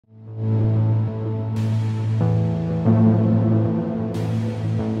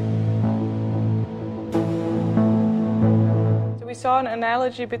saw an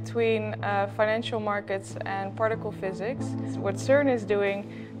analogy between financial markets and particle physics. What CERN is doing,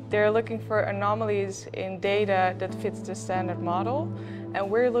 they're looking for anomalies in data that fits the standard model, and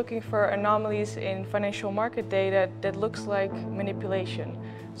we're looking for anomalies in financial market data that looks like manipulation.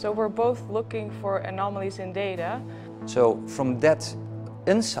 So we're both looking for anomalies in data. So from that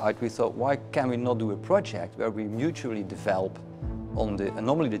insight we thought, why can we not do a project where we mutually develop on the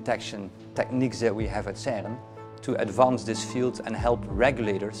anomaly detection techniques that we have at CERN to advance this field and help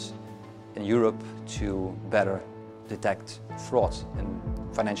regulators in Europe to better detect fraud in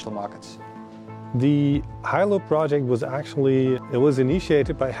financial markets. The HL project was it was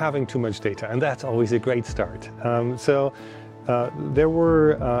initiated by having too much data, and that's always a great start. There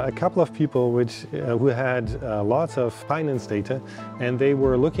were a couple of people who had lots of finance data, and they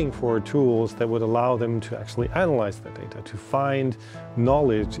were looking for tools that would allow them to actually analyze that data, to find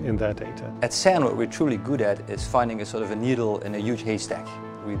knowledge in that data. At CERN, what we're truly good at is finding a sort of a needle in a huge haystack.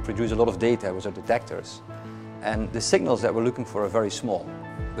 We produce a lot of data with our detectors, and the signals that we're looking for are very small.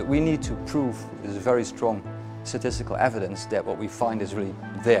 But we need to prove there's very strong statistical evidence that what we find is really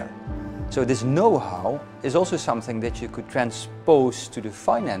there. So this know-how is also something that you could transpose to the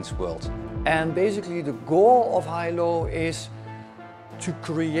finance world. And basically the goal of HL is to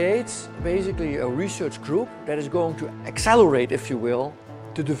create basically a research group that is going to accelerate, if you will,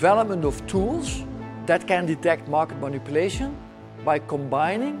 the development of tools that can detect market manipulation by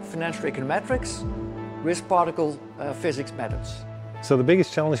combining financial econometrics with particle physics methods. So the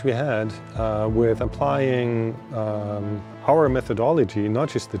biggest challenge we had with applying our methodology, not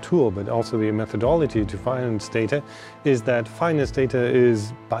just the tool, but also the methodology to finance data, is that finance data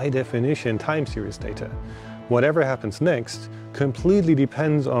is by definition time series data. Whatever happens next completely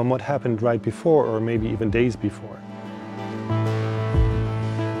depends on what happened right before or maybe even days before.